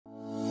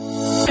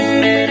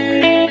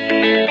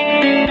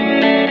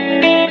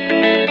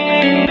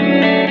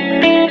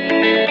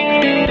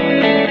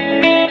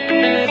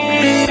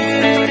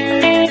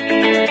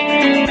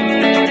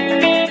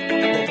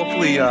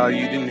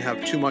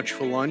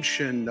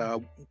lunch, and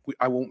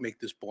I won't make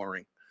this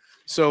boring.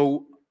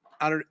 So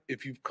I don't.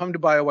 If you've come to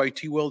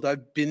BioIT World,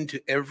 I've been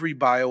to every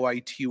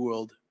BioIT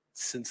World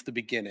since the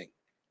beginning,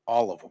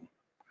 all of them,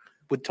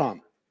 with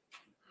Tom.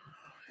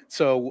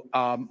 So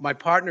my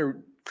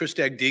partner, Chris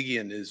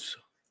Dagdigian, is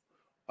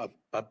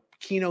a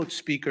keynote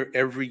speaker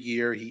every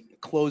year. He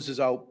closes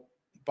out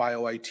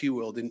BioIT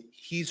World, and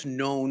he's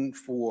known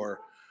for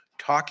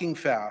talking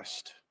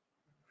fast,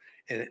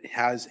 and it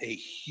has a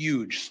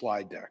huge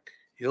slide deck.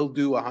 He'll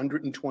do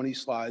 120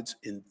 slides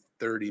in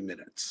 30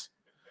 minutes.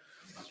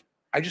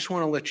 I just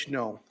want to let you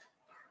know,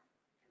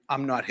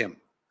 I'm not him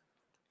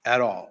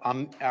at all.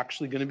 I'm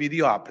actually going to be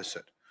the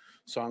opposite.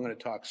 So I'm going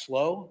to talk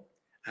slow,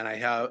 and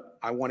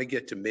I want to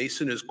get to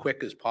Mason as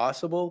quick as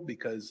possible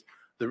because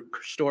the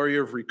story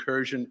of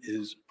recursion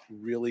is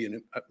really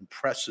an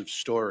impressive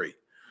story.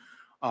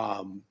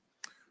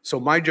 So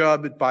my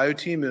job at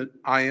BioTeam,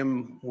 I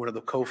am one of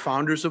the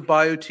co-founders of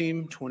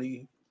BioTeam.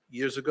 20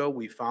 years ago,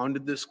 we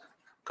founded this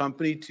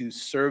company to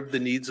serve the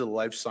needs of the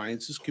life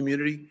sciences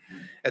community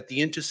at the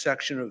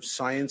intersection of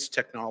science,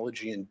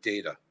 technology, and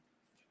data.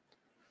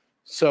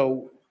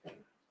 So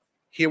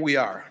here we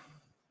are,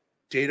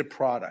 data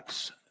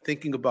products,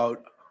 thinking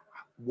about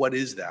what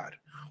is that?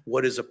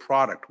 What is a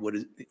product?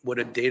 What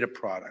are data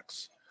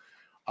products?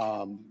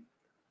 About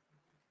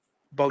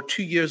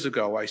 2 years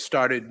ago, I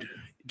started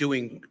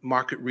doing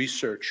market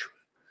research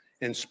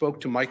and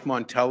spoke to Mike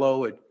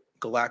Montello at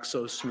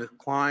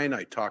GlaxoSmithKline.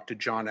 I talked to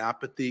John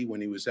Apathy when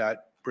he was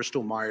at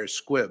Bristol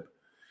Myers Squibb.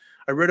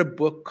 I read a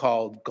book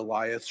called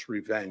Goliath's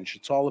Revenge.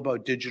 It's all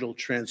about digital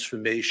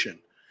transformation.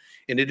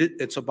 And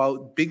it's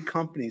about big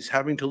companies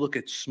having to look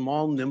at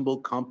small,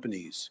 nimble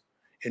companies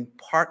and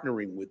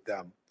partnering with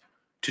them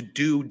to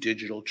do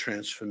digital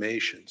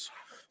transformations.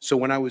 So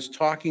when I was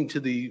talking to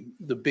the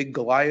big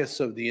Goliaths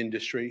of the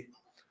industry,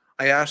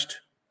 I asked,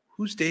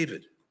 who's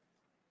David?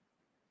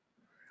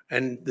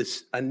 And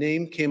a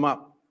name came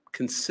up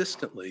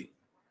consistently,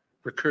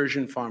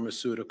 Recursion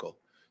Pharmaceutical.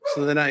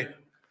 So then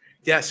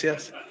yes.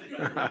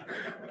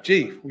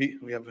 Gee,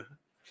 we have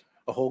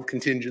a whole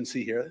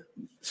contingency here.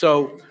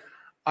 So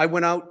I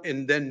went out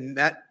and then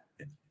met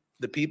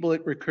the people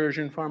at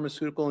Recursion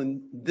Pharmaceutical,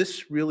 and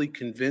this really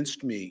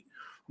convinced me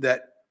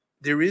that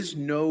there's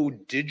no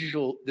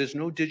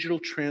digital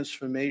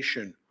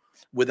transformation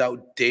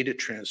without data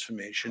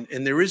transformation,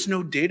 and there is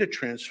no data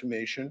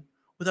transformation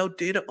without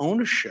data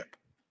ownership.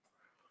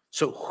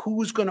 So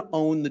who's going to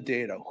own the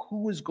data?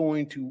 Who is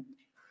going to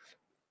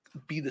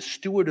be the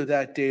steward of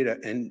that data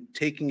and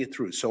taking it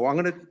through? So I'm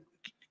going to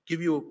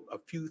give you a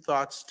few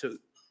thoughts to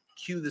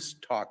cue this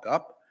talk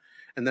up,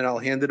 and then I'll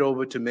hand it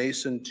over to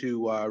Mason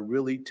to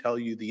really tell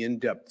you the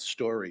in-depth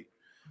story.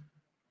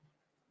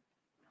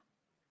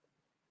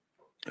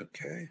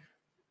 Okay.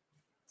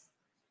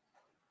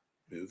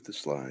 Move the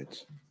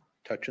slides.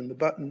 Touching the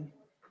button.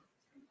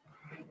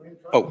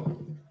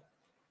 Oh,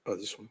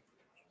 this one.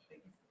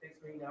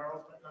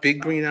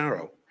 Big green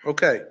arrow.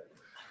 Okay.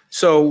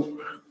 So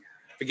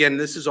again,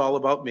 this is all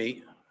about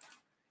me,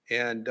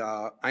 and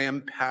I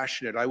am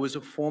passionate. I was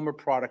a former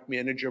product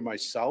manager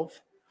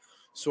myself,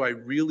 so I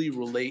really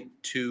relate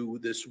to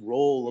this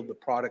role of the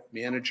product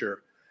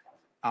manager,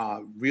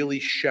 really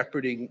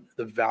shepherding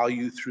the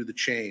value through the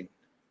chain.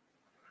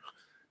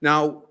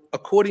 Now,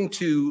 according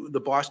to the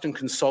Boston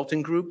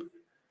Consulting Group,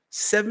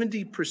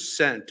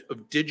 70%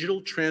 of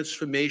digital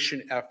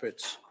transformation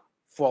efforts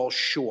fall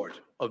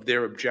short of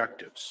their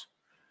objectives.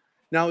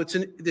 Now,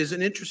 there's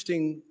an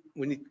interesting,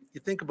 when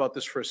you think about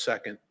this for a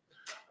second,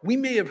 we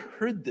may have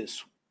heard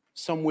this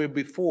somewhere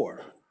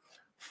before.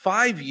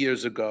 5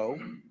 years ago,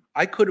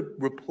 I could have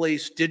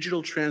replaced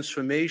digital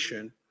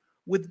transformation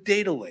with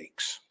data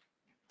lakes.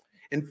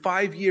 And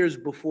 5 years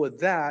before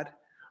that,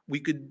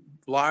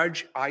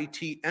 large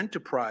IT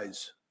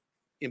enterprise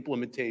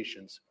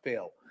implementations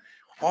fail.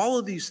 All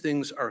of these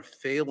things are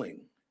failing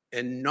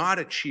and not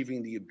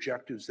achieving the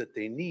objectives that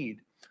they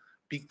need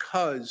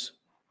because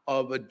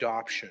of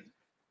adoption.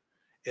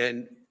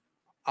 And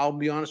I'll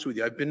be honest with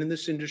you, I've been in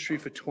this industry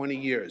for 20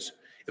 years.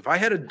 If I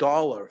had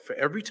 $1 for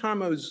every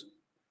time I was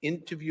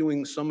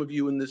interviewing some of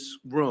you in this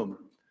room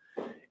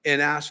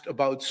and asked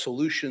about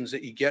solutions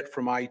that you get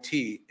from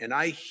IT, and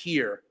I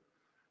hear,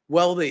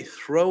 well, they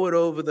throw it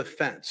over the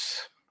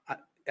fence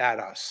at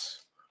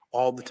us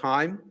all the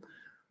time,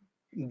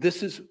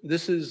 this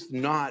is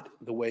not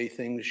the way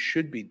things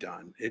should be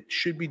done. It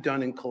should be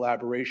done in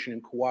collaboration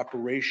and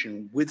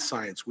cooperation with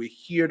science. We're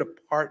here to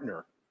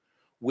partner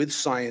with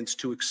science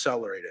to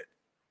accelerate it.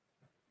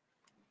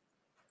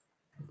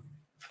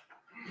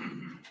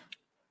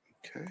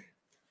 Okay.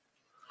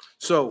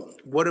 So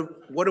what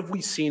have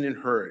we seen and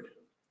heard?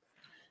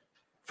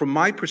 From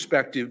my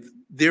perspective,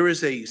 there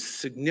is a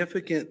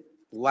significant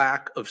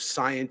lack of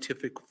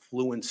scientific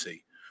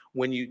fluency.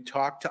 When you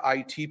talk to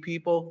IT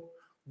people,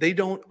 they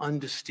don't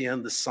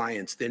understand the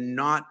science. They're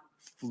not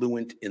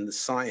fluent in the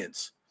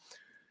science.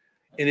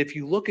 And if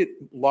you look at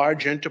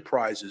large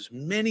enterprises,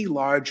 many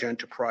large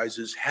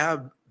enterprises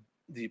have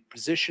the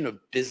position of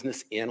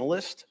business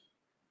analyst.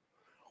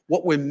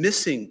 What we're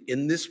missing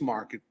in this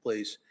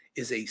marketplace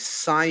is a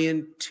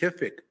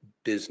scientific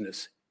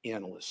business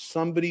analyst,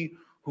 somebody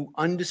who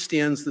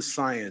understands the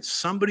science,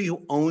 somebody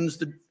who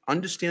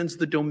understands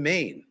the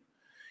domain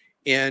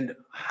and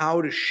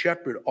how to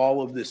shepherd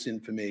all of this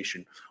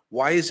information.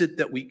 Why is it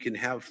that we can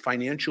have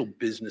financial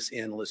business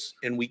analysts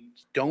and we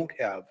don't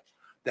have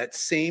that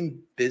same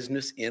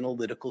business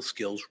analytical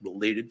skills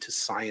related to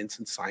science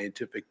and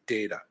scientific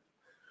data?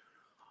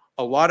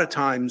 A lot of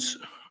times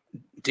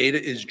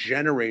data is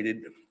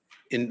generated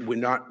and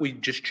we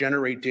just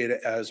generate data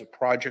as a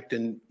project,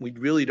 and we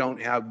really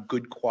don't have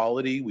good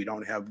quality. We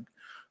don't have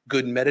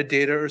good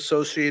metadata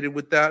associated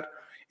with that.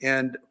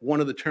 And one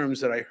of the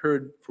terms that I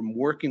heard from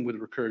working with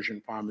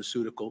Recursion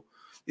Pharmaceutical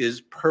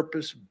is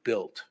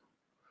purpose-built.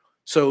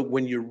 So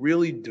when you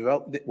really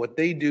develop, what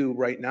they do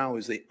right now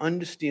is they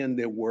understand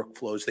their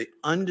workflows, they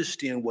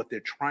understand what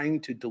they're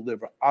trying to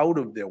deliver out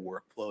of their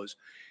workflows,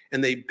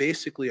 and they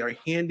basically are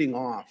handing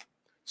off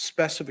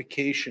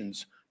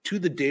specifications to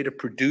the data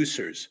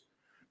producers,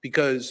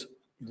 because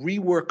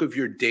rework of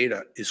your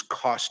data is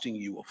costing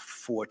you a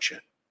fortune.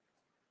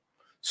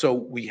 So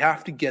we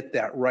have to get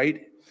that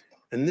right.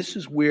 And this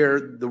is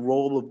where the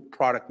role of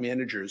product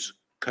managers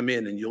come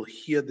in, and you'll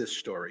hear this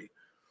story.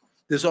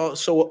 There's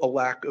also a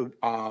lack of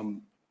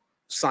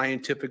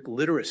scientific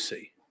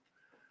literacy.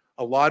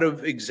 A lot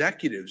of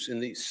executives in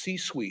the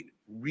C-suite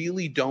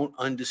really don't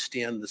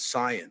understand the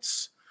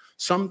science.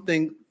 Some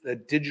think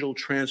that digital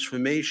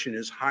transformation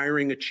is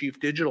hiring a chief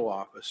digital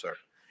officer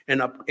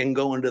and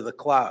going to the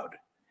cloud.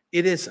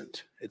 It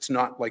isn't. It's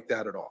not like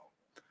that at all.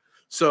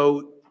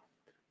 So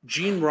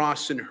Jean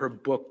Ross, in her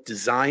book,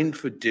 Designed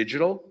for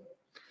Digital,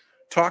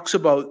 talks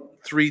about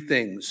three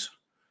things: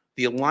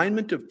 the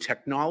alignment of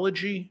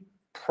technology,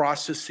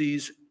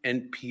 processes,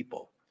 and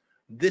people.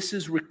 This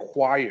is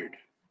required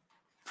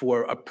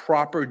for a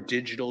proper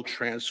digital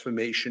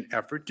transformation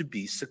effort to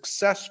be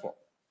successful.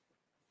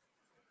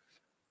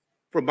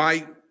 From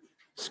my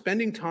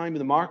spending time in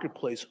the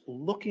marketplace,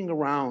 looking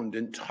around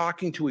and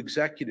talking to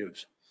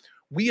executives,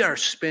 we are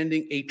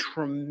spending a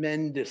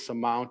tremendous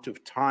amount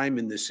of time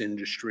in this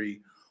industry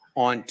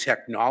on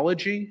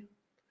technology,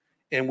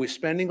 and we're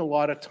spending a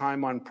lot of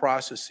time on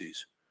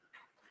processes.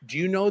 Do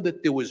you know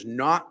that there was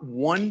not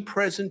one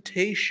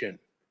presentation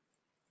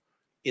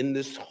in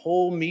this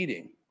whole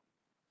meeting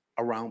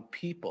around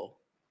people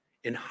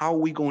and how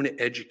we're going to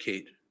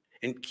educate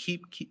and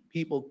keep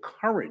people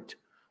current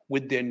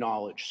with their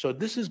knowledge? So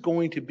this is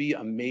going to be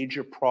a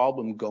major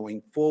problem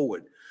going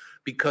forward,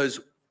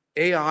 because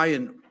AI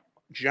and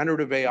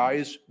generative AI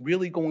is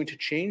really going to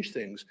change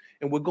things,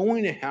 and we're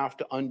going to have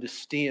to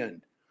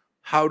understand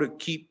how to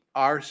keep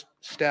our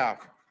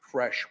staff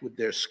fresh with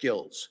their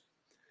skills.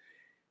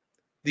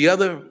 The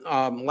other,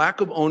 lack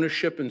of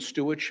ownership and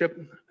stewardship,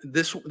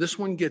 this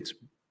one gets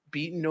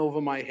beaten over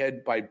my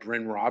head by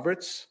Bryn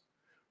Roberts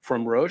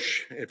from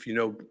Roche. If you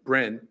know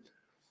Bryn,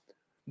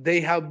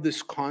 they have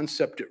this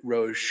concept at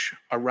Roche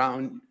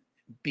around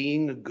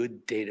being a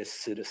good data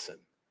citizen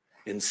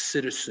and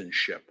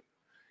citizenship,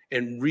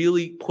 and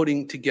really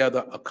putting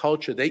together a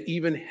culture. They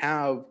even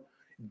have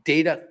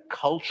data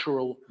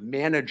cultural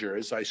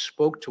managers. I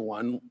spoke to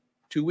one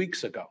 2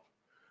 weeks ago.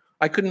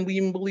 I couldn't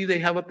even believe they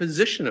have a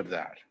position of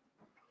that.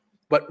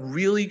 But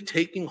really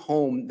taking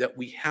home that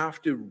we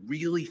have to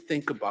really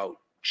think about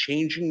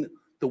changing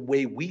the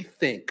way we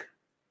think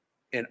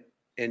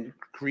and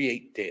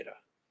create data.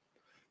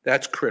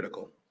 That's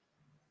critical.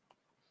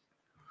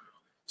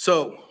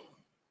 So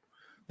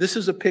this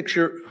is a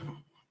picture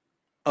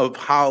of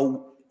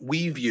how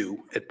we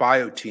view at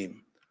BioTeam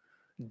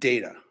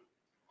data.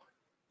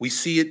 We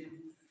see it,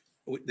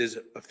 there's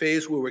a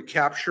phase where we're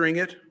capturing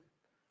it,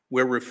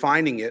 we're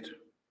refining it,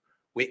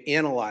 we're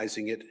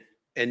analyzing it,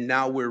 and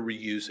now we're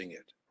reusing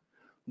it.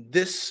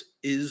 This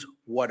is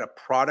what a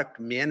product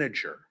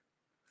manager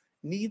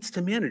needs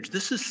to manage.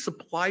 This is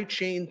supply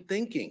chain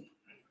thinking.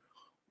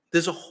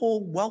 There's a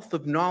whole wealth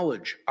of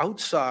knowledge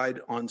outside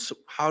on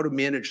how to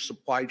manage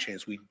supply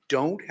chains. We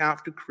don't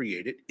have to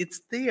create it.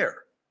 It's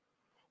there.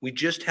 We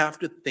just have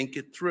to think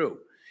it through.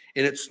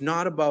 And it's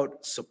not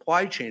about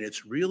supply chain.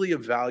 It's really a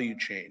value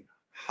chain.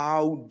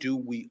 How do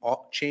we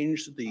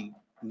change the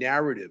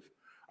narrative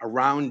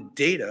around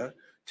data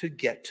to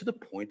get to the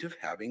point of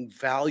having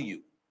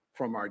value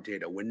from our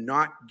data? We're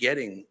not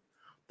getting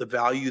the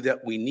value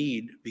that we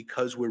need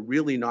because we're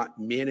really not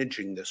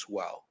managing this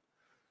well.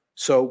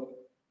 So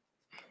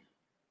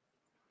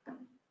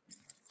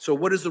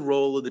what is the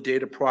role of the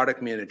data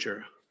product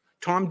manager?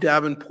 Tom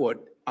Davenport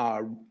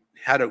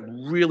had a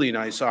really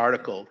nice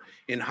article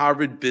in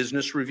Harvard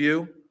Business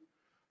Review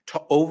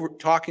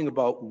talking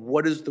about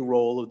what is the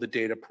role of the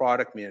data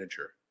product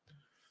manager.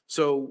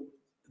 So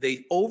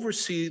they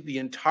oversee the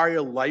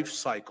entire life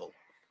cycle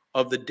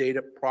of the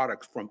data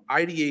products, from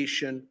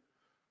ideation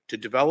to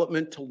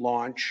development to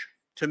launch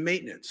to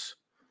maintenance.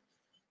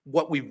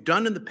 What we've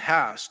done in the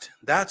past,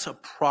 that's a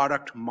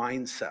product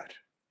mindset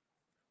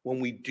when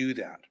we do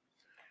that.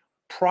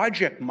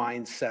 Project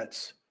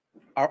mindsets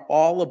are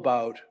all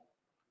about,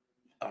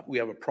 we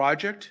have a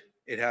project,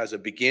 it has a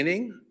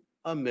beginning,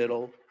 a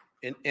middle,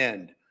 an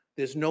end.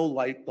 There's no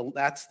life,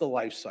 that's the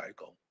life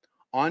cycle.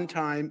 On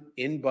time,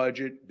 in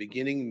budget,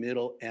 beginning,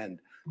 middle, end.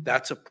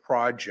 That's a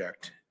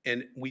project.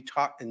 And we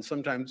talk, and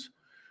sometimes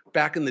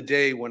back in the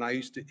day when I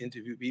used to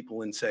interview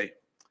people and say,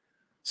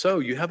 so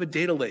you have a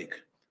data lake.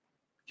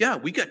 Yeah,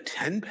 we got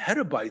 10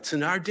 petabytes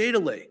in our data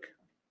lake.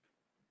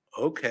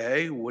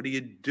 Okay, what are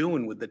you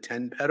doing with the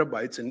 10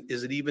 petabytes, and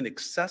is it even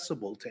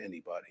accessible to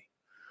anybody?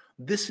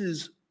 This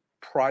is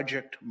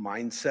project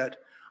mindset,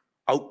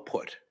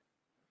 output,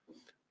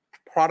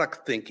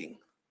 product thinking,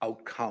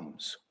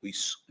 outcomes. We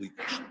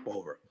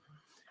over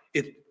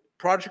it.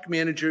 Project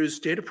managers,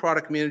 data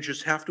product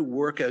managers have to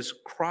work as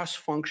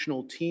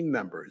cross-functional team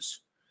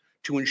members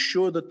to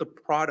ensure that the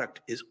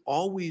product is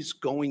always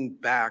going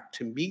back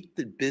to meet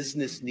the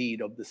business need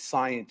of the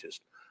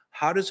scientist.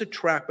 How does it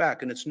track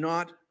back? And it's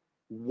not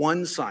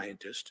one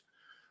scientist,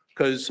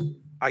 because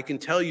I can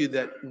tell you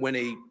that when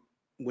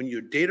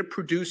your data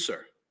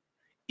producer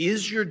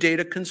is your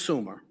data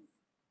consumer,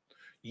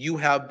 you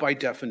have by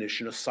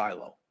definition a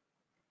silo.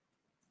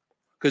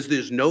 Because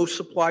there's no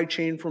supply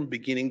chain from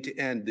beginning to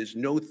end. There's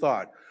no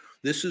thought.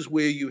 This is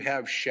where you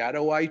have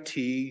shadow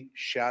IT,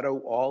 shadow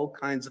all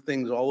kinds of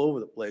things all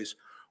over the place,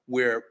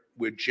 where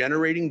we're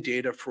generating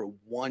data for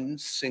one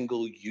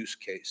single use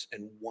case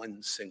and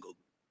one single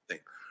thing.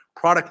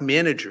 Product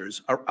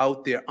managers are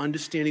out there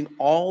understanding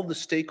all the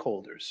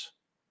stakeholders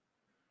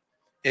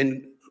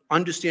and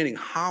understanding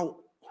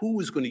who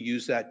is going to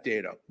use that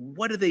data.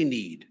 What do they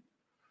need?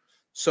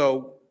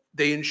 So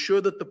they ensure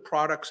that the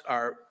products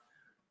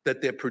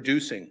that they're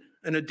producing.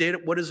 And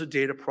what is a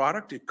data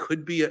product? It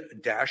could be a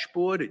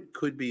dashboard. It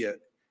could be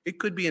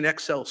an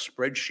Excel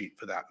spreadsheet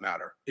for that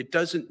matter. It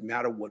doesn't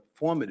matter what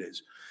form it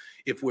is.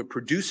 If we're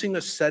producing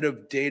a set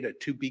of data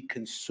to be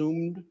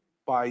consumed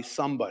by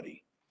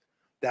somebody,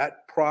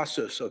 that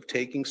process of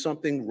taking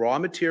something raw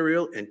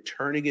material and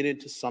turning it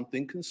into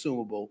something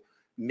consumable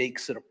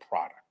makes it a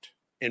product.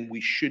 And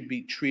we should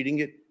be treating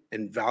it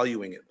and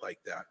valuing it like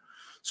that.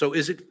 So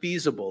is it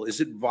feasible?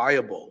 Is it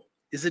viable?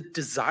 Is it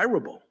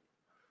desirable?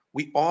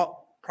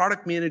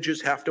 Product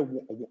managers have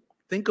to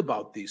think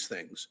about these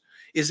things.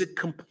 Is it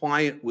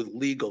compliant with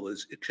legal?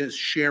 Is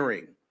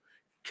sharing?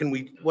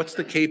 What's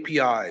the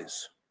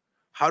KPIs?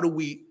 How do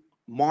we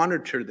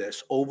monitor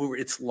this over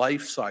its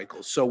life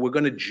cycle? So we're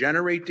going to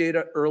generate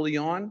data early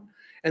on,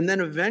 and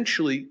then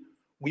eventually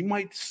we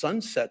might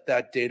sunset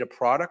that data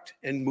product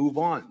and move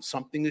on.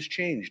 Something has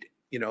changed.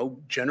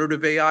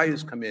 Generative AI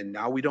has come in.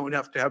 Now we don't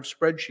have to have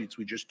spreadsheets.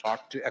 We just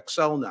talk to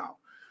Excel now.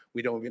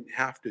 We don't even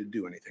have to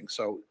do anything.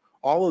 So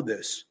all of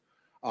this.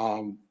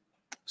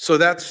 So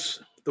that's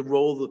the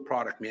role of the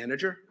product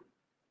manager.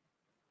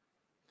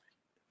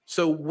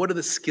 So what are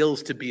the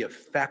skills to be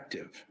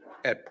effective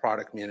at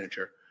product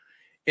manager?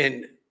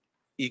 And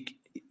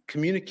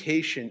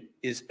communication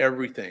is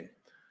everything.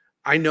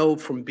 I know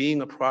from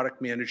being a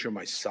product manager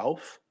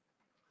myself,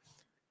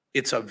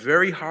 it's a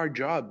very hard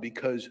job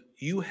because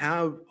you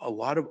have a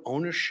lot of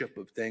ownership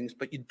of things,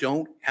 but you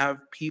don't have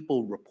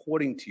people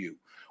reporting to you.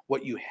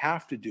 What you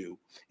have to do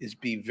is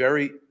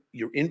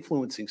your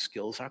influencing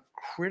skills are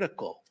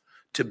critical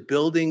to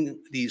building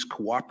these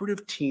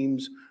cooperative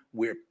teams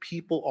where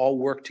people all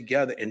work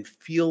together and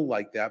feel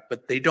like that,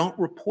 but they don't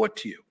report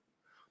to you.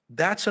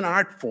 That's an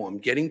art form,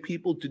 getting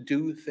people to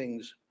do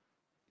things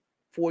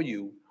for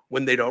you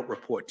when they don't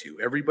report to you.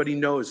 Everybody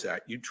knows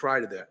that. You try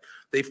to that.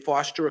 They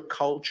foster a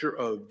culture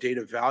of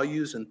data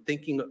values and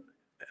thinking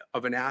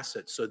of an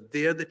asset. So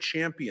they're the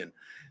champion.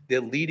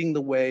 They're leading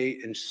the way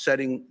and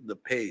setting the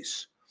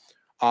pace.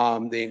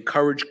 They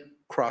encourage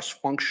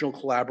cross-functional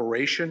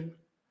collaboration.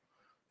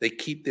 They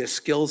keep their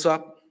skills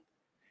up,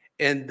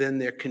 and then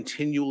they're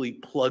continually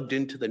plugged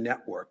into the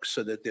network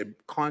so that they're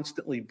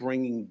constantly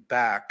bringing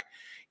back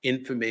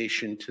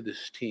information to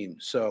this team.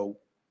 So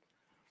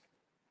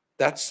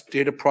that's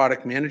data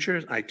product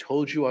managers. I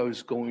told you I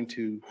was going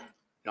to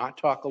not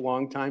talk a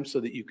long time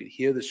so that you could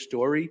hear the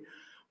story,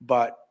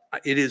 but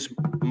it is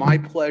my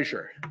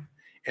pleasure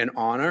and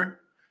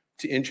honor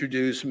to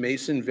introduce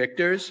Mason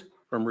Victors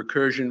from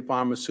Recursion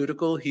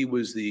Pharmaceutical. He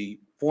was the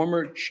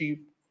former chief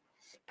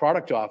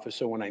product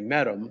officer when I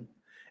met him,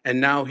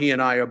 and now he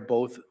and I are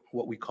both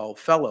what we call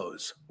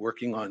fellows,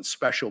 working on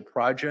special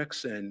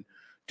projects and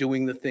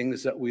doing the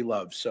things that we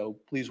love. So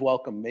please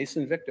welcome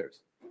Mason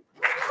Victors.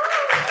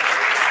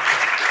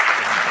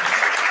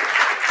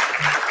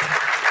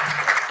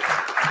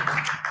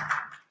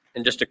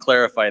 And just to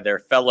clarify there,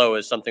 fellow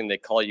is something they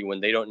call you when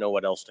they don't know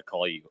what else to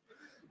call you.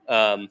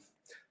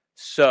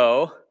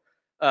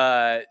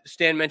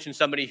 Stan mentioned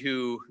somebody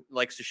who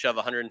likes to shove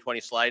 120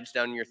 slides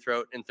down your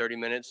throat in 30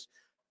 minutes.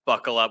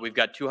 Buckle up, we've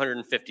got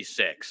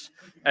 256.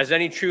 As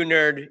any true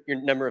nerd,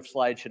 your number of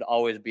slides should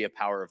always be a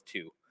power of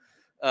 2.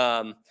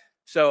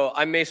 So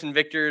I'm Mason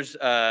Victors.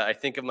 I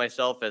think of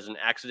myself as an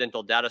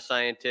accidental data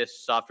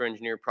scientist, software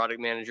engineer,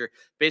 product manager.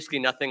 Basically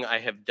nothing I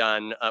have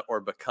done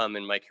or become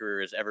in my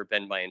career has ever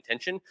been my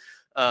intention,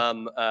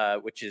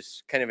 which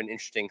is kind of an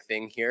interesting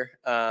thing here.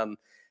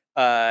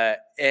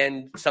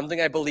 And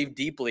something I believe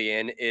deeply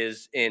in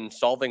is in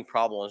solving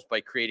problems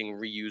by creating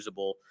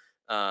reusable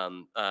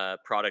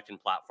product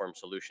and platform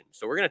solutions.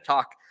 So we're going to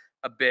talk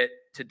a bit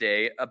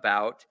today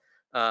about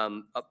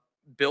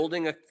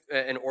building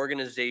an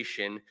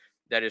organization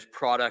that is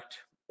product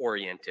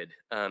oriented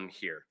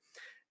here,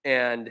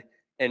 and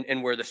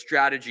where the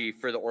strategy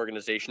for the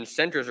organization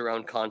centers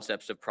around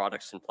concepts of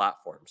products and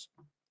platforms.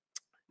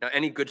 Now,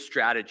 any good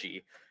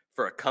strategy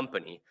for a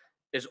company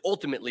is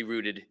ultimately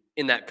rooted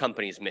in that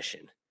company's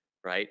mission,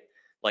 right?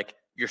 Like,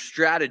 your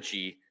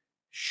strategy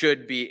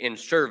should be in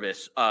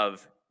service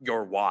of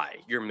your why,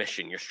 your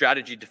mission. Your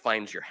strategy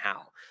defines your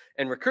how.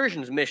 And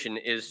Recursion's mission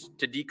is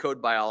to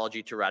decode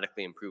biology to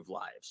radically improve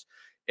lives.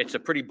 It's a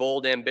pretty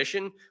bold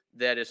ambition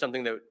that is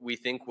something that we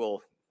think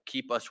will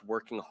keep us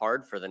working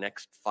hard for the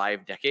next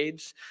 5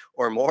 decades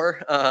or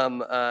more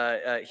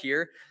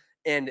here.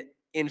 And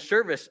in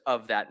service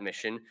of that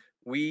mission,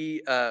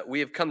 we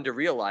have come to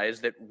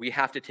realize that we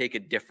have to take a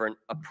different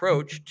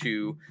approach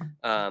to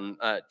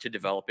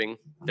developing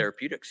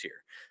therapeutics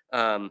here.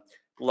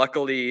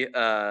 Luckily,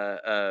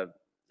 a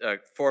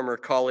former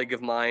colleague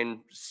of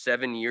mine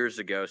 6 years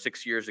ago,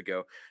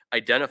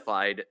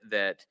 identified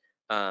that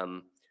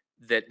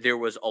that there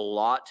was a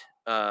lot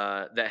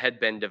that had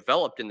been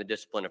developed in the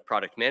discipline of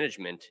product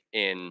management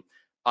in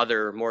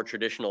other more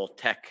traditional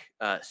tech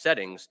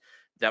settings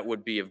that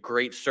would be of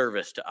great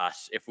service to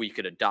us if we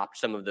could adopt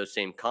some of those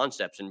same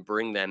concepts and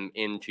bring them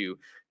into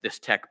this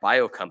tech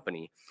bio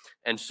company.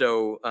 And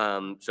so,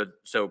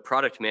 so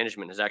product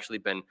management has actually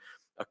been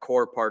a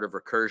core part of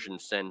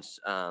Recursion since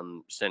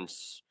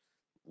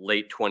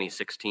late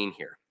 2016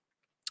 here,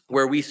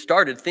 where we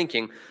started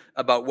thinking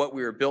about what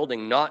we were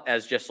building, not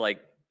as just like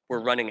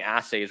we're running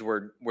assays,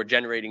 we're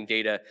generating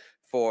data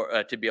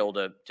for to be able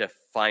to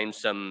find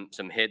some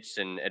hits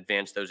and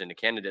advance those into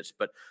candidates,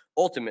 but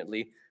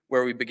ultimately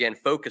where we began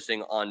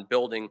focusing on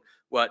building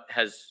what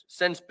has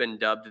since been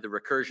dubbed the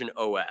Recursion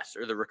OS,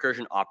 or the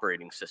Recursion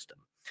Operating System,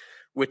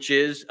 which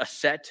is a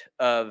set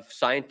of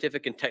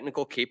scientific and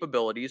technical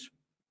capabilities,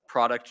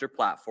 products or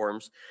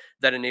platforms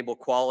that enable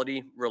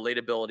quality,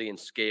 relatability, and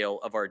scale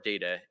of our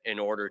data in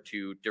order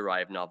to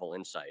derive novel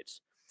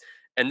insights.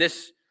 And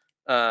this,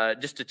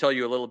 just to tell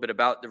you a little bit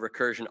about the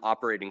Recursion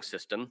Operating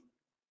System,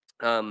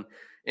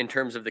 in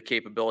terms of the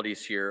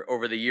capabilities here,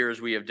 over the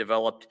years we have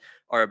developed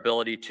our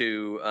ability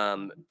to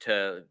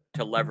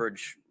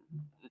leverage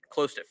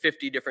close to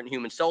 50 different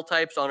human cell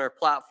types on our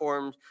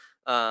platforms,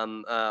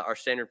 our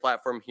standard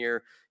platform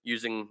here,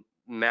 using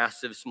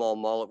massive small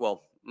molecule,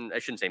 well, I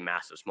shouldn't say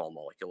massive small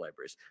molecule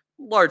libraries,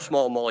 large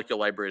small molecule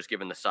libraries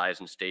given the size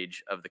and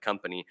stage of the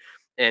company,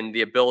 and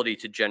the ability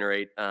to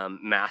generate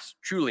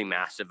truly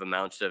massive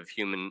amounts of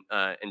human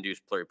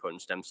induced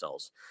pluripotent stem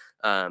cells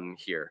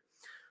here.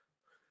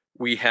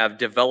 We have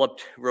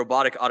developed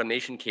robotic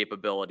automation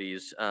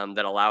capabilities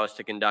that allow us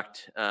to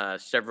conduct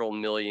several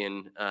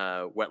million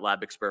wet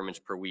lab experiments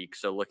per week.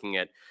 So looking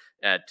at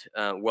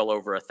well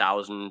over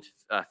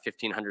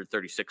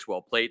 1,536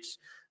 well plates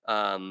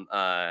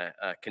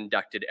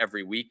conducted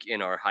every week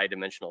in our high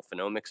dimensional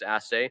phenomics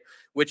assay,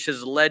 which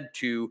has led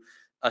to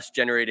us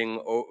generating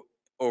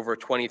over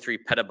 23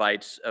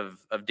 petabytes of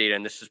data.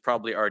 And this is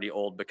probably already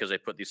old because I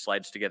put these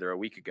slides together a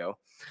week ago.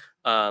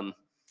 And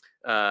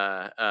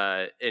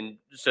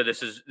so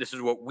this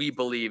is what we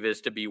believe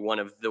is to be one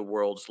of the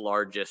world's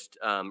largest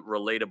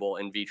relatable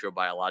in vitro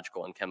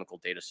biological and chemical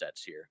data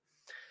sets here.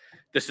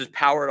 This is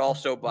powered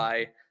also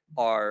by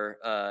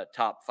our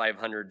top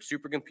 500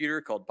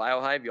 supercomputer called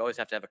BioHive. You always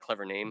have to have a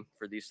clever name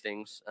for these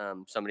things.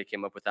 Somebody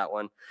came up with that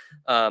one.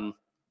 And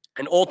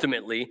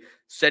ultimately,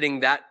 setting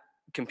that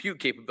compute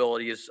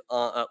capabilities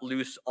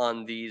loose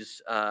on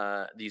these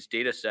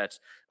data sets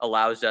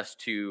allows us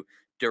to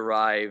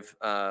derive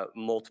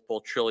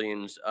multiple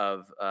trillions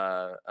of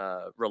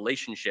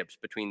relationships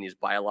between these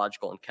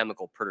biological and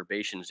chemical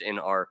perturbations in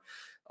our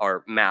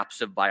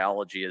maps of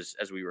biology,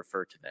 as we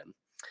refer to them.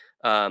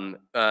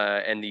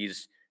 And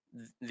these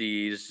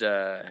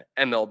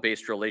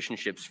ML-based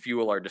relationships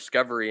fuel our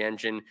discovery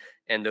engine,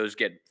 and those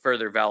get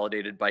further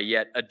validated by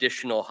yet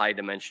additional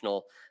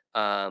high-dimensional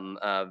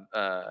data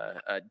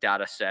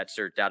sets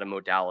or data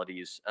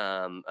modalities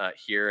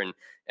here,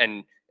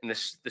 and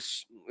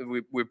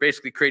we're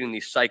basically creating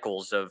these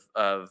cycles of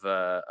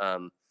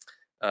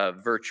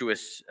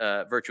virtuous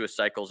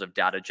cycles of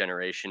data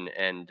generation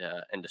and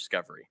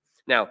discovery.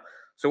 Now,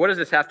 so what does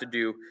this have to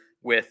do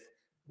with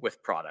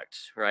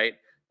products, right?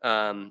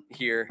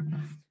 Here,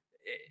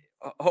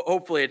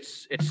 hopefully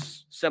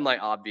it's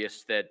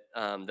semi-obvious that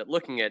that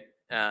looking at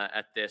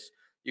this,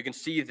 you can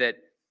see that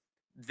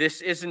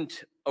this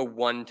isn't a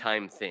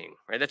one-time thing,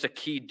 right? That's a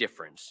key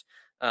difference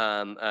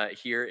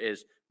here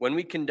is when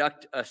we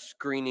conduct a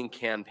screening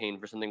campaign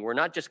for something, we're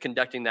not just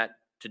conducting that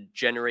to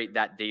generate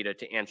that data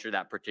to answer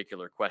that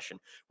particular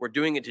question. We're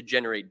doing it to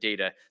generate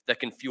data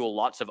that can fuel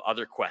lots of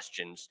other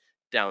questions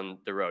down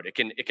the road. It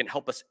can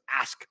help us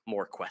ask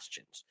more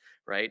questions,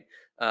 right?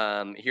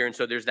 Here, and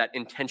so there's that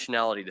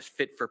intentionality, this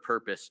fit for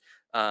purpose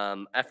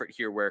effort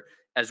here, where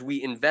as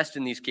we invest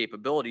in these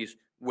capabilities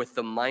with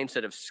the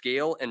mindset of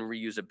scale and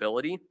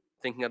reusability,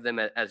 thinking of them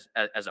as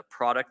a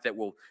product that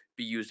will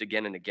be used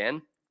again and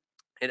again,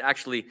 it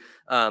actually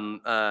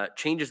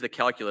changes the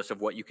calculus of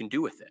what you can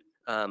do with it,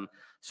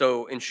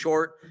 So in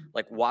short,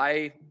 like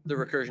why the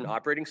recursion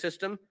operating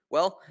system?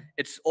 Well,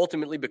 it's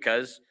ultimately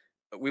because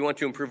we want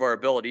to improve our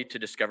ability to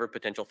discover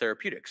potential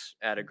therapeutics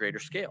at a greater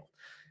scale.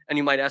 And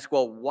you might ask,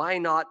 well, why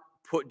not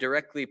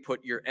directly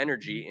put your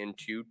energy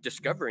into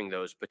discovering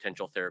those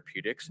potential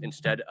therapeutics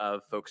instead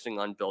of focusing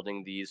on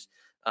building these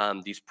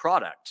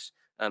products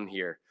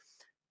here?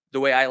 The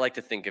way I like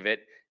to think of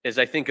it is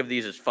I think of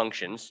these as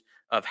functions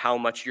of how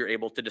much you're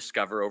able to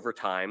discover over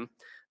time.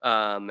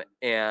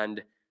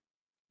 And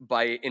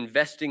by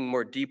investing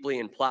more deeply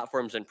in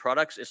platforms and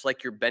products, it's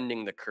like you're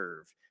bending the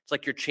curve. It's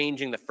like you're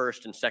changing the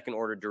first and second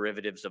order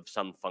derivatives of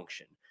some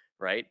function,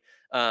 right?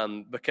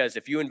 Because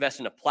if you invest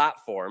in a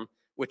platform,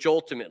 which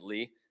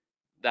ultimately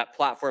that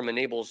platform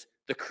enables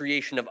the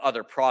creation of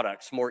other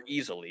products more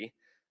easily,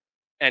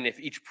 and if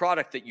each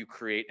product that you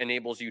create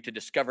enables you to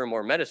discover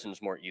more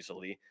medicines more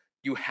easily,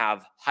 you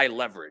have high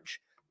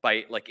leverage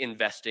by like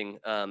investing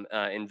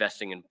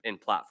in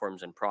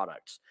platforms and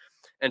products.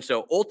 And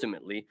so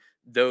ultimately,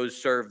 those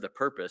serve the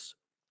purpose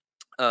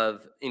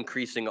of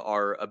increasing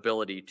our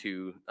ability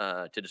to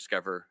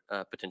discover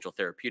potential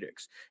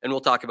therapeutics. And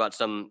we'll talk about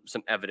some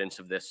evidence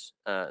of this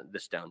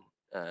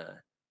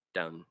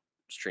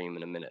downstream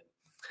in a minute.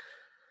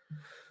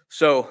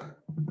 So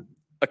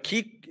a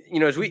key,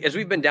 as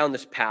we've been down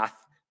this path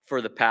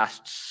for the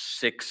past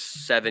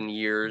 6-7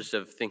 years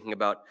of thinking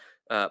about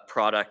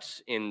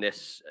products in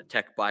this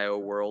tech bio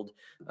world,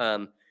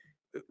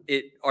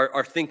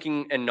 our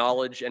thinking and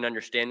knowledge and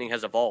understanding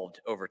has evolved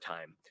over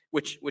time,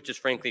 which is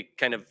frankly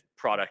kind of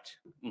product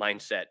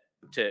mindset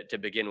to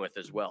begin with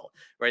as well,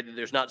 right?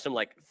 There's not some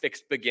like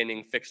fixed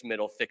beginning, fixed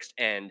middle, fixed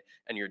end,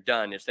 and you're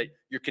done. It's that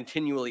you're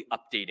continually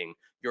updating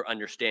your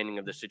understanding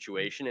of the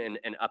situation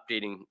and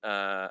updating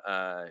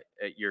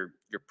your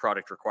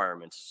product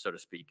requirements, so to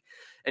speak.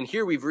 And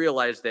here we've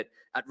realized that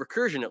at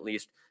Recursion, at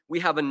least, we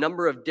have a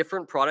number of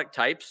different product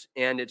types,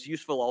 and it's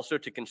useful also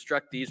to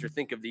construct these or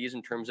think of these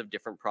in terms of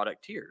different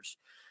product tiers.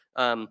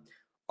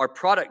 Our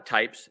product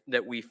types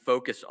that we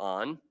focus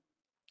on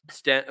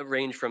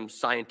range from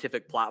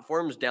scientific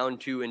platforms down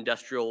to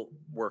industrial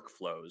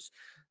workflows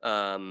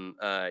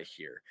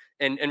here.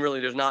 And really,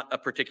 there's not a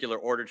particular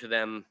order to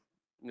them.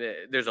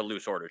 There's a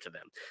loose order to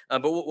them.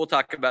 But we'll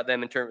talk about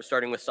them in terms,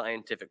 starting with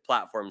scientific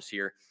platforms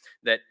here,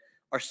 that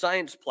our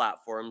science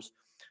platforms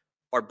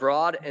are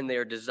broad and they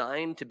are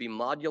designed to be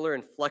modular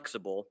and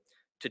flexible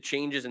to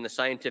changes in the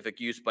scientific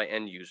use by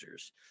end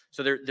users.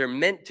 So they're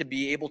meant to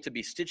be able to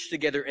be stitched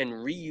together and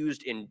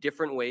reused in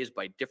different ways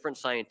by different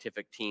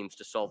scientific teams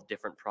to solve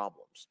different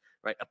problems,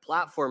 right? A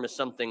platform is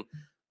something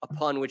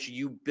upon which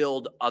you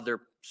build other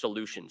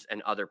solutions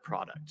and other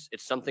products.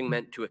 It's something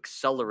meant to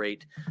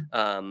accelerate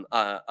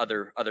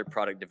other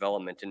product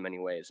development in many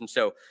ways. And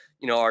so,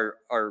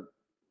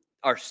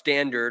 our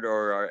standard,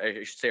 or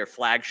I should say our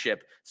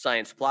flagship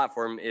science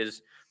platform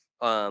is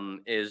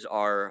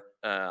our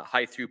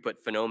high throughput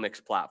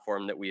phenomics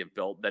platform that we have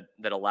built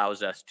that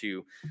allows us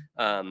to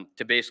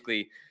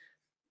basically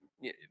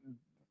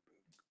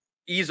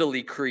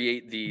easily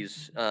create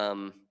these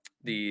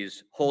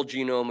whole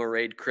genome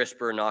arrayed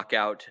CRISPR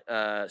knockout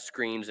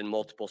screens in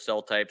multiple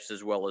cell types,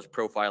 as well as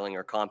profiling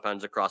our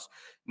compounds across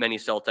many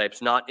cell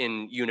types, not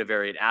in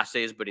univariate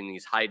assays, but in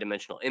these high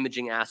dimensional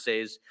imaging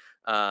assays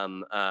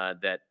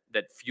that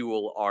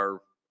fuel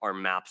our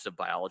maps of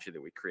biology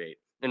that we create.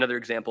 Another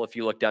example, if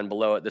you look down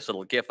below at this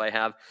little GIF I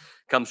have,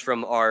 comes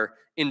from our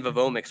in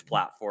vivomics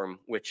platform,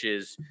 which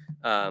is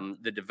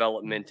the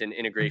development and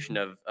integration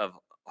of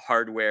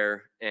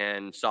hardware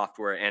and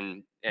software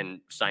and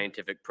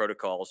scientific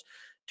protocols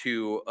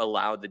to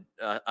allow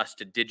us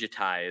to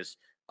digitize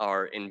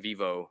our in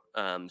vivo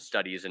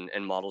studies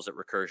and models at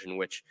Recursion,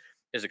 which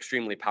is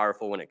extremely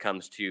powerful when it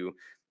comes to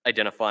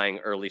identifying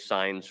early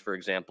signs, for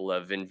example,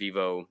 of in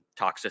vivo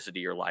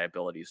toxicity or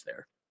liabilities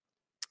there.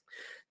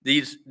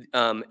 These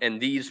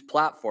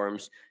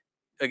platforms,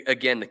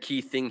 again, the key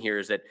thing here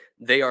is that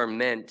they are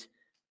meant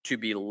to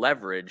be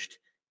leveraged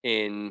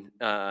in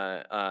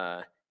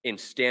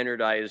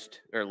standardized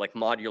or like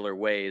modular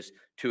ways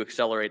to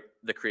accelerate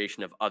the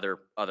creation of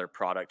other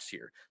products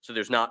here. So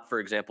there's not, for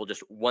example,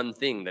 just one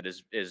thing that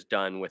is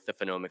done with the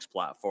phenomics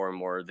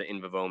platform or the in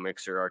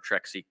vivomics or our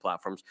TrekSeq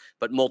platforms,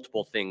 but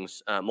multiple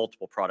things,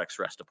 multiple products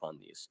rest upon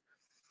these.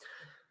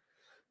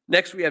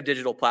 Next, we have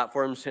digital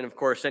platforms. And of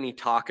course, any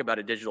talk about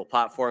a digital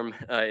platform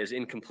is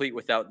incomplete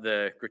without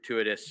the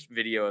gratuitous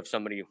video of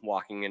somebody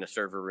walking in a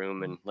server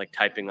room and like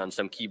typing on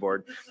some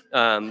keyboard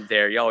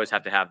there. You always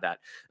have to have that.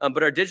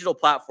 But our digital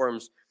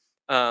platforms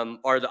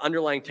are the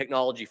underlying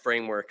technology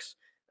frameworks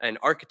and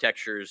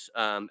architectures,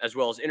 as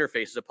well as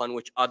interfaces upon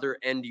which other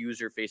end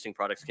user facing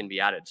products can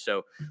be added.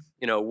 So,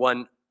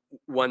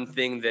 one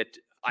thing that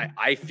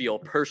I feel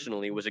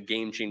personally was a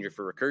game changer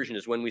for Recursion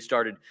is when we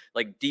started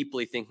like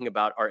deeply thinking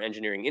about our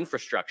engineering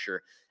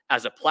infrastructure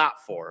as a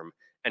platform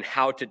and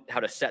how to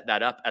set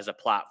that up as a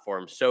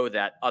platform so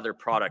that other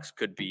products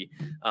could be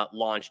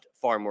launched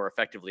far more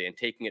effectively, and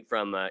taking it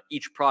from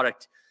each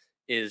product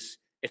is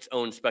its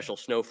own special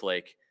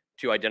snowflake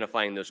to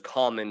identifying those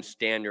common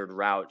standard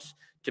routes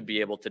to be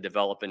able to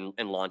develop and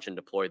launch and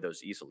deploy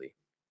those easily.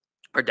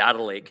 Our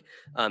data lake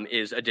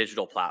is a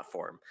digital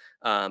platform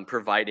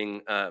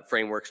providing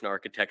frameworks and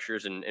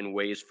architectures and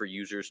ways for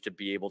users to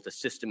be able to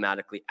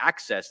systematically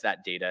access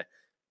that data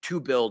to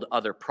build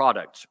other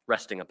products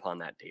resting upon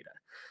that data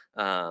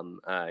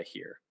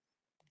here.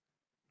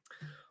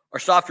 Our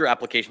software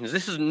applications,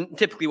 this is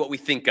typically what we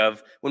think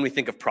of when we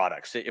think of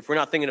products. If we're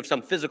not thinking of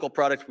some physical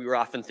product, we were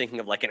often thinking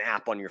of like an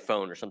app on your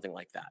phone or something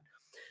like that.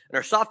 And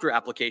our software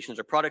applications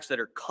are products that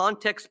are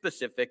context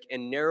specific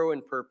and narrower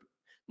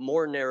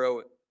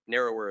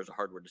is a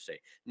hard word to say,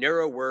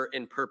 narrower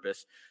in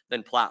purpose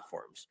than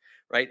platforms,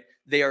 right?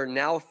 They are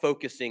now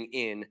focusing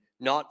in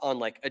not on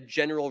like a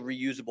general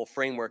reusable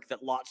framework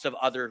that lots of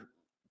other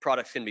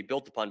products can be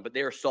built upon, but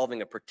they are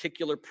solving a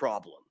particular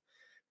problem,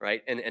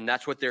 right? And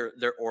that's what they're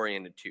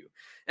oriented to.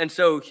 And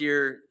so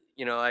here,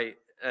 you know, I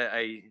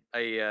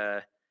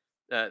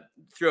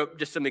threw up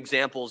just some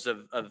examples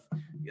of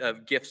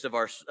GIFs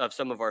of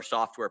some of our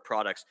software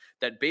products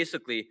that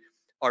basically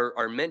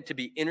are meant to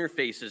be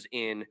interfaces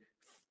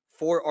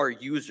for our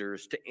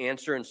users to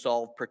answer and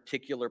solve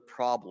particular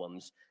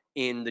problems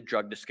in the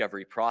drug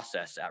discovery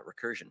process at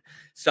Recursion.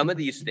 Some of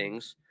these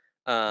things,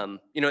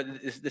 you know,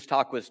 this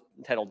talk was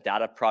titled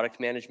Data Product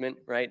Management,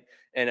 right?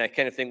 And I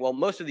kind of think, well,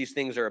 most of these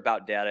things are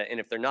about data, and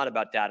if they're not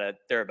about data,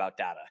 they're about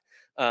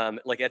data,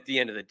 like at the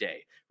end of the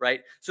day,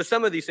 right? So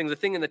some of these things, the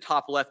thing in the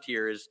top left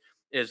here is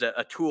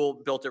a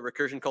tool built at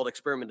Recursion called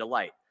Experiment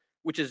Delight,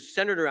 which is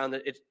centered around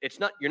that it's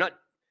not, you're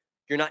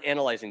not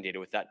analyzing data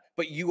with that,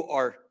 but you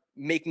are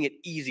making it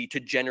easy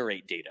to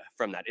generate data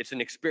from that. It's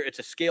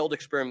a scaled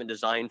experiment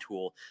design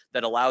tool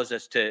that allows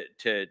us to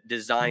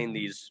design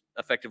these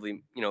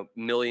effectively, you know,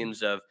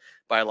 millions of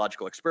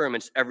biological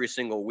experiments every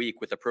single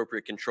week with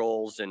appropriate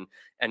controls and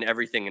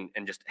everything,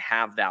 and just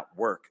have that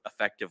work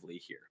effectively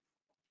here.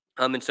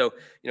 And so,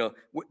 you know,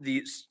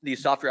 these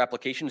software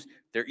applications,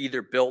 they're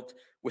either built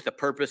with the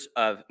purpose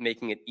of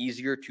making it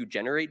easier to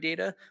generate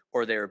data,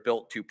 or they're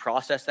built to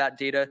process that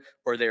data,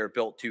 or they're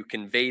built to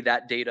convey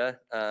that data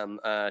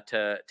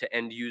to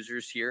end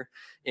users here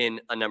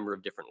in a number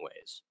of different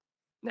ways.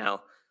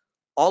 Now,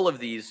 all of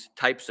these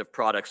types of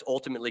products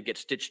ultimately get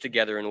stitched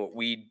together in what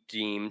we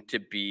deem to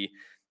be,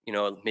 you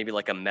know, maybe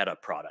like a meta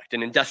product.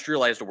 An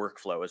industrialized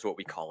workflow is what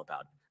we call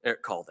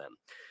them.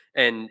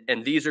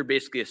 And these are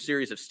basically a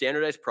series of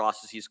standardized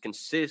processes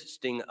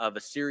consisting of a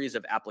series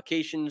of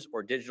applications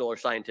or digital or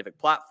scientific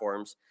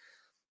platforms,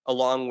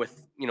 along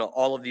with, you know,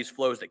 all of these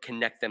flows that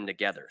connect them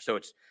together. So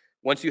it's,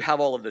 once you have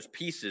all of those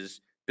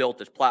pieces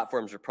built as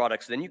platforms or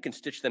products, then you can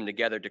stitch them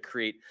together to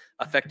create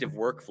effective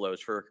workflows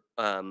for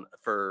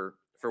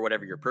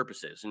whatever your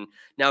purpose is. And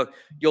now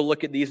you'll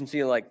look at these and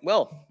see like,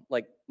 well,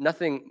 like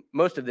nothing,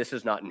 most of this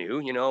is not new.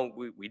 You know,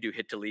 we do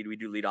hit to lead, we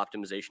do lead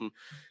optimization,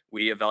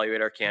 we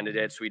evaluate our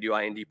candidates, we do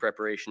IND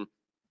preparation.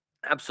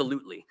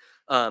 Absolutely.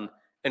 And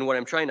what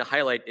I'm trying to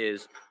highlight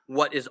is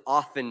what is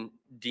often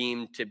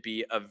deemed to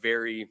be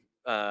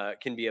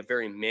can be a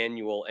very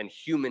manual and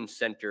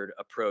human-centered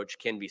approach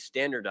can be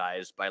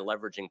standardized by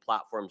leveraging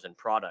platforms and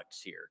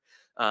products here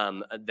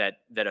that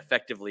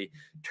effectively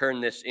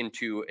turn this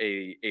into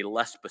a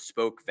less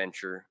bespoke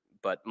venture,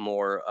 but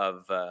more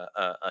of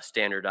a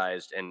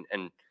standardized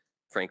and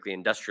frankly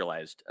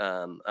industrialized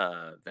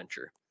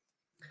venture.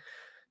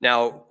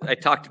 Now, I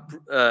talked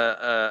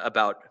a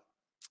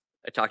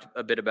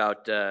bit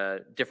about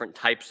different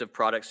types of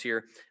products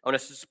here. I want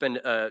us to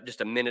spend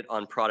just a minute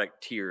on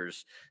product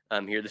tiers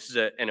here. This is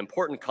an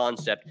important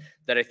concept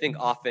that I think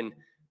often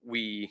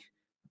we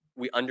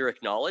under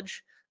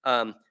acknowledge,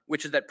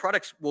 which is that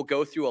products will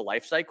go through a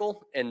life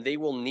cycle and they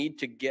will need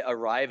to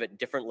arrive at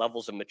different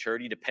levels of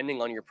maturity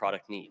depending on your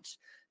product needs.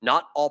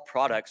 Not all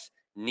products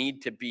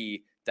need to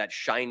be that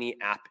shiny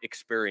app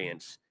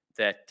experience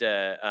that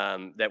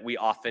that we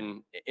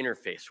often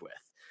interface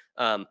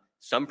with.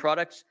 Some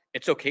products,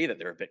 it's okay that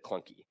they're a bit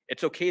clunky.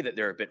 It's okay that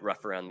they're a bit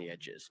rough around the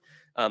edges.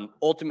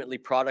 Ultimately,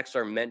 products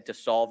are meant to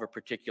solve a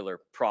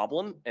particular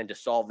problem and to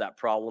solve that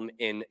problem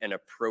in an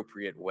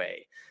appropriate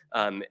way,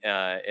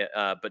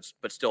 but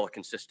still a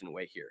consistent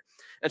way here.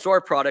 And so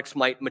our products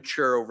might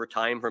mature over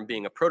time from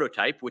being a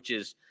prototype, which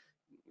is,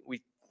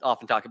 we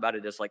often talk about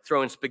it as like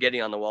throwing spaghetti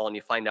on the wall and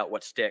you find out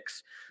what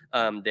sticks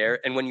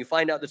there. And when you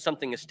find out that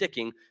something is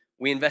sticking,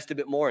 we invest a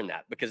bit more in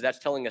that because that's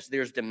telling us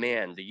there's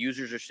demand. The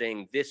users are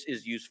saying, this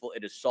is useful.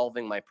 It is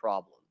solving my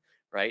problem,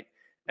 right?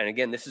 And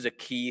again, this is a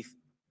key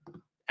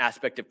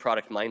aspect of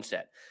product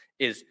mindset,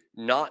 is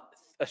not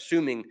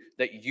assuming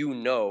that you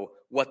know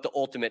what the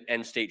ultimate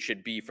end state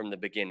should be from the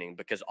beginning,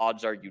 because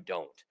odds are you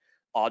don't.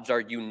 Odds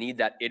are you need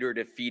that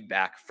iterative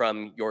feedback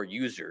from your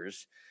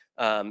users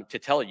to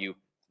tell you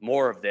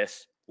more of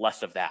this,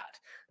 less of that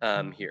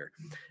here.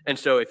 And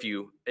so if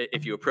you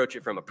approach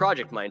it from a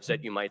project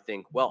mindset, you might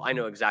think, well, I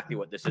know exactly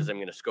what this is. I'm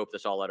going to scope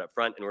this all out up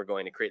front and we're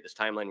going to create this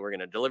timeline. We're going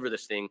to deliver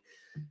this thing.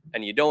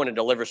 And you don't want to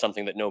deliver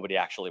something that nobody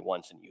actually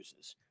wants and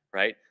uses,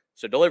 right?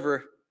 So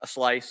deliver a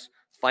slice,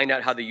 find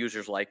out how the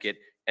users like it.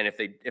 And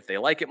if they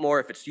like it more,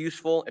 if it's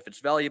useful, if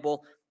it's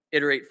valuable,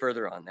 iterate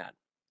further on that.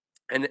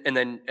 and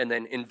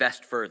then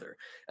invest further.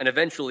 And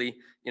eventually,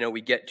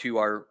 we get to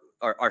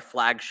our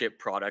flagship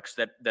products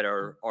that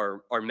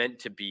are meant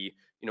to be,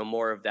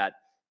 more of that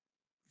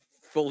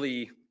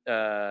fully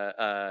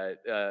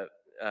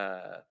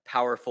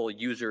powerful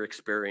user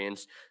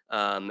experience,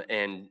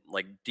 and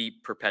like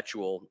deep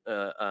perpetual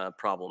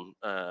problem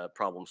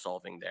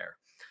solving there.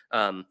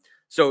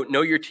 So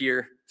know your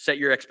tier, set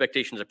your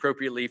expectations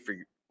appropriately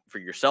for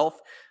yourself,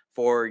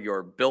 for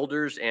your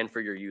builders, and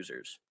for your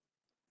users.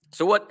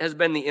 So what has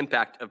been the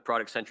impact of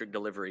product-centric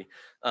delivery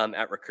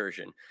at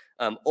Recursion?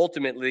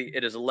 Ultimately,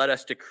 it has led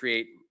us to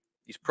create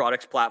these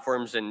products,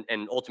 platforms, and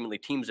ultimately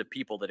teams of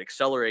people that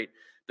accelerate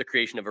the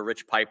creation of a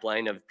rich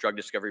pipeline of drug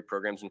discovery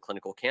programs and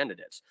clinical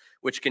candidates,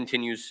 which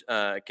continues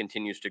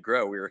to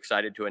grow. We were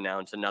excited to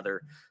announce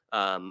another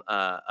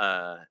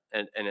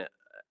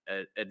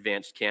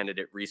advanced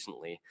candidate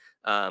recently,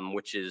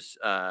 which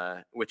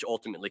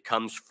ultimately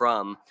comes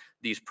from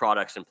these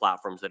products and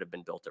platforms that have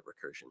been built at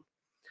Recursion.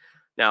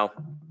 Now,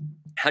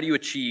 how do you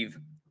achieve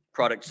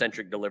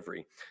product-centric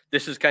delivery?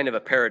 This is kind of a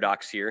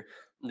paradox here,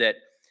 that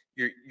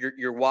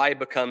your why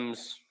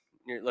becomes,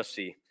 let's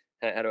see,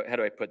 how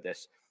do I put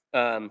this?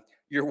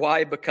 Your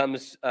why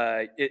becomes,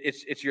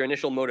 it's your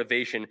initial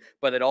motivation,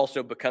 but it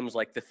also becomes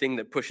like the thing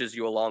that pushes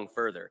you along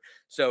further.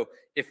 So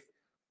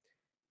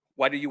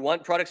why do you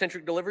want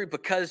product-centric delivery?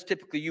 Because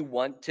typically you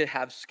want to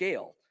have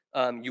scale.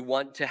 You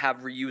want to have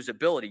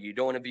reusability. You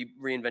don't want to be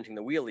reinventing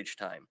the wheel each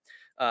time.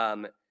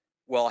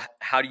 Well,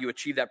 how do you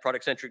achieve that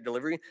product-centric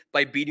delivery?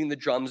 By beating the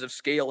drums of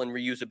scale and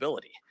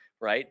reusability,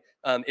 right?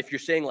 If you're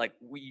saying like,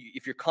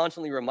 if you're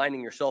constantly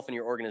reminding yourself and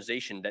your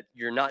organization that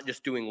you're not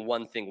just doing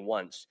one thing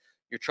once,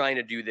 you're trying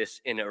to do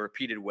this in a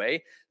repeated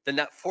way, then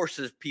that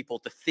forces people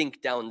to think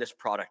down this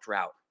product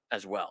route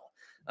as well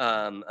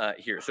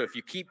here. So if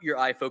you keep your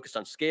eye focused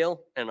on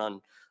scale and on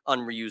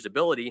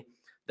reusability,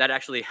 that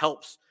actually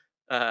helps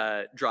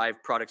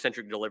drive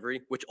product-centric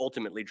delivery, which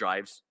ultimately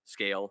drives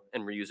scale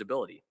and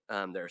reusability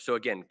there. So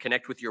again,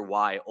 connect with your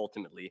why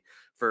ultimately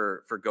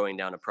for going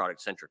down a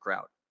product-centric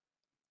route.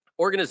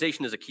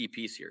 Organization is a key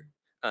piece here.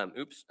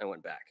 Oops, I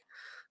went back.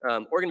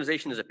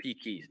 Organization is a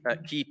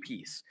key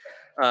piece.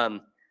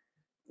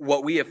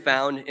 What we have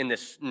found in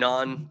this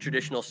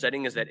non-traditional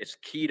setting is that it's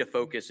key to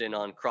focus in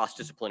on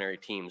cross-disciplinary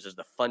teams as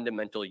the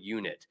fundamental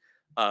unit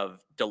of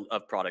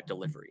product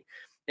delivery.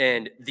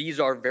 And these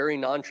are very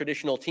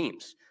non-traditional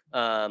teams,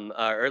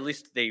 or at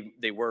least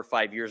they were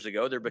 5 years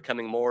ago. They're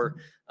becoming more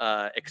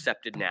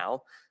accepted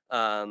now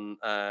in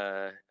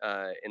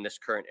this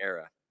current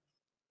era.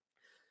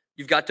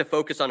 You've got to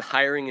focus on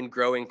hiring and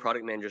growing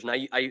product managers.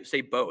 And I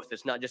say both.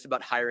 It's not just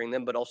about hiring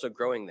them, but also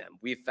growing them.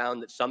 We've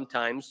found that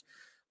sometimes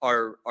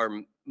our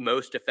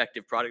most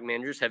effective product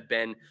managers have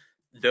been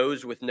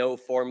those with no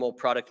formal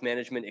product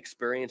management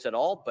experience at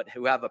all, but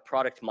who have a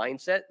product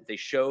mindset. They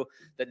show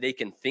that they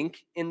can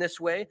think in this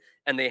way,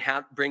 and they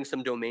bring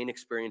some domain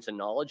experience and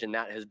knowledge, and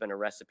that has been a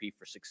recipe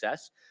for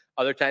success.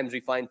 Other times we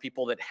find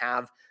people that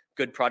have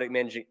good product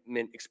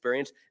management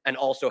experience and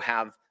also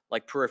have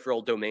like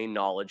peripheral domain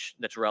knowledge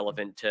that's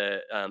relevant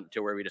to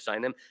where we'd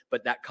assign them.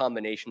 But that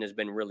combination has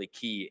been really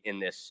key in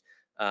this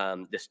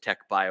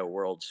tech bio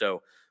world.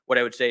 So what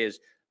I would say is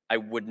I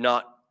would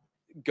not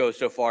go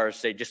so far as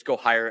say just go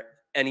hire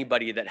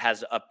anybody that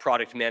has a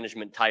product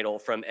management title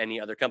from any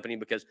other company,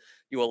 because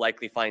you will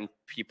likely find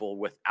people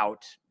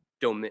without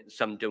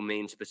some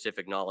domain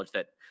specific knowledge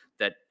that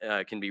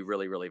can be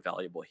really, really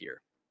valuable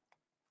here.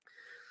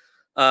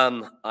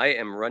 I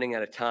am running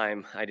out of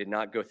time. I did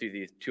not go through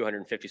these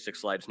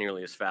 256 slides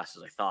nearly as fast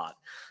as I thought.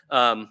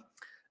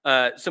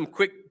 Some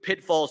quick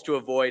pitfalls to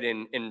avoid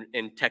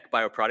in tech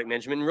bio product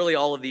management. And really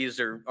all of these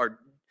are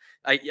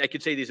I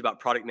could say these about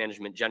product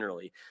management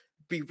generally.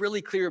 Be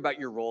really clear about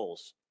your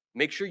roles.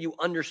 Make sure you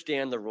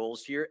understand the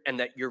roles here and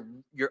that you're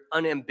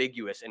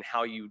unambiguous in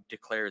how you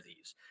declare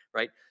these,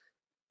 right?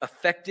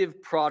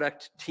 Effective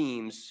product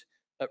teams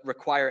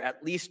require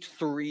at least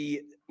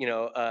three,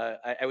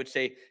 I would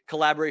say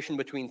collaboration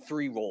between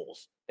three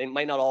roles. They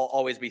might not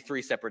always be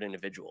three separate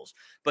individuals,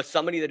 but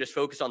somebody that is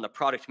focused on the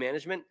product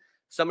management,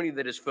 somebody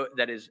that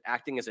is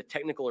acting as a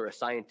technical or a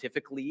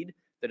scientific lead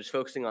that is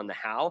focusing on the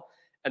how,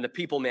 and the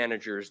people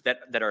managers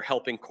that are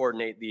helping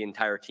coordinate the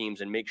entire teams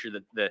and make sure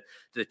that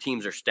the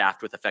teams are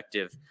staffed with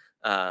effective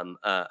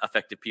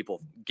people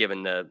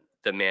given the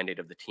mandate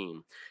of the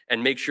team,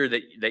 and make sure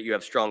that you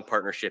have strong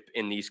partnership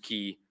in these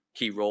key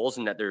roles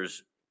and that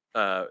there's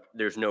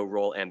no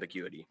role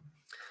ambiguity.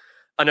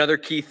 Another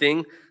key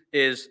thing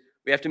is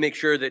we have to make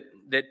sure that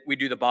we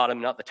do the bottom,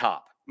 not the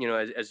top,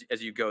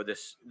 as you go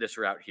this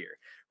route here,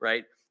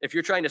 right? If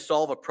you're trying to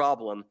solve a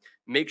problem,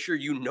 make sure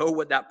you know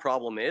what that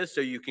problem is so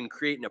you can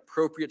create an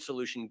appropriate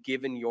solution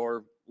given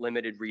your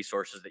limited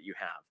resources that you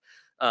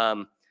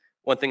have.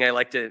 One thing I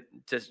like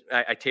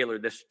I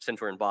tailored this since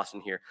we're in Boston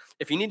here.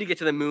 If you need to get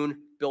to the moon,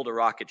 build a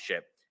rocket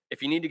ship.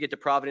 If you need to get to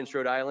Providence,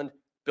 Rhode Island,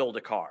 build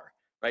a car,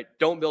 right?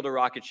 Don't build a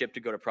rocket ship to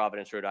go to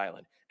Providence, Rhode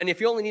Island. And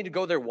if you only need to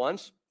go there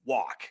once,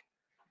 walk.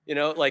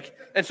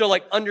 And so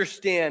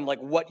understand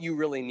what you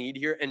really need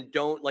here and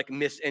don't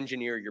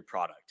misengineer your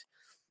product.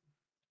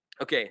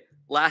 Okay,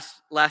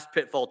 last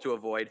pitfall to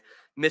avoid,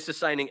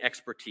 misassigning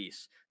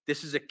expertise.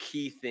 This is a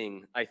key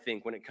thing, I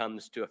think, when it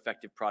comes to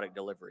effective product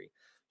delivery.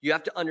 You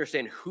have to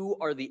understand who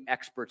are the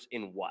experts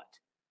in what.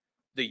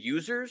 The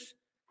users,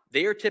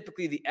 they are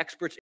typically the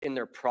experts in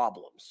their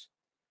problems.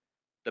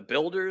 The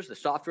builders, the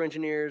software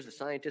engineers, the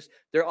scientists,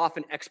 they're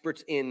often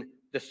experts in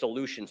the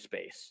solution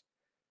space.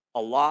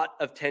 A lot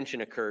of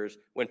tension occurs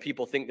when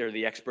people think they're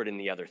the expert in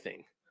the other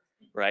thing,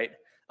 right?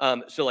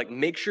 So like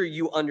make sure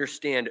you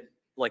understand,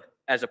 like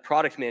as a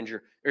product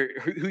manager, or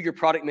who your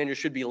product manager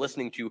should be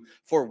listening to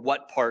for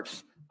what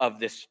parts of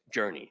this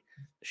journey.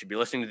 They should be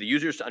listening to the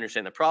users to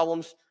understand the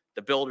problems,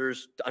 the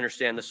builders to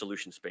understand the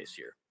solution space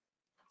here.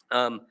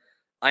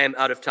 I am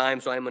out of time,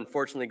 so I am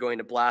unfortunately going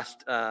to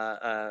blast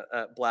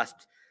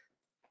past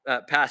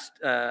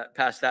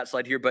that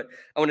slide here. But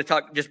I want to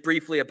talk just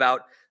briefly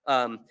about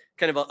kind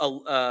of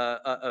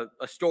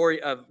a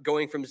story of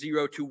going from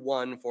 0 to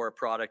 1 for a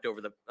product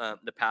over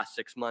the past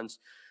 6 months,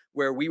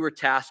 where we were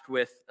tasked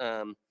with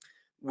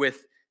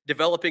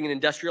developing an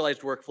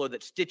industrialized workflow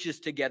that stitches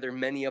together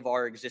many of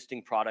our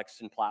existing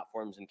products and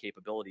platforms and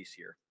capabilities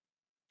here.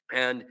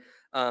 And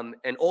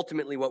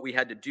ultimately what we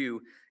had to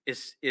do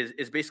is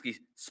basically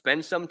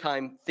spend some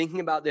time thinking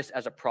about this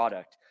as a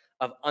product,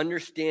 of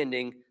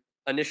understanding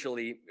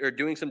initially, or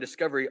doing some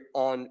discovery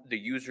on the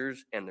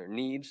users and their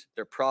needs,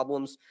 their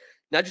problems,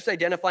 not just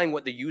identifying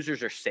what the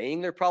users are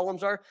saying their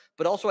problems are,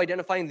 but also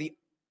identifying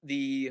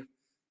the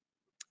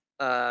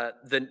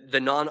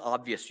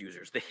non-obvious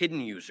users, the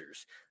hidden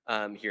users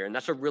here. And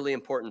that's a really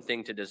important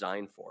thing to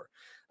design for.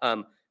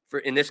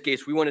 In this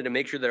case, we wanted to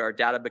make sure that our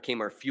data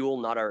became our fuel,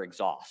 not our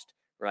exhaust,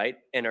 right?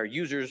 And our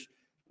users,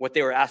 what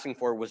they were asking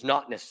for was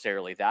not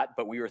necessarily that,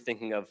 but we were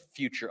thinking of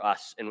future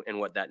us and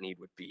what that need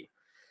would be.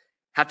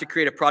 Have to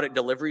create a product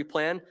delivery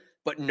plan,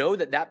 but know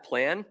that that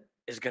plan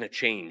is going to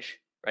change,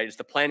 right? It's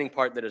the planning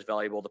part that is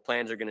valuable. The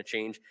plans are going to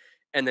change,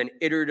 and then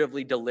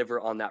iteratively deliver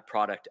on that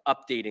product,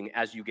 updating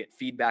as you get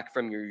feedback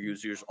from your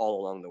users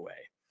all along the way.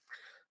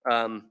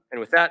 And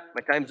with that,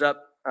 my time's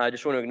up. I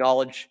just want to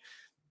acknowledge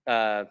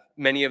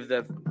many of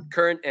the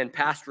current and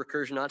past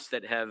recursionauts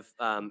that have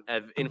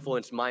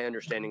influenced my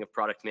understanding of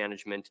product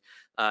management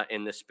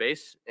in this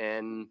space.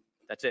 And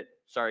that's it.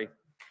 Sorry.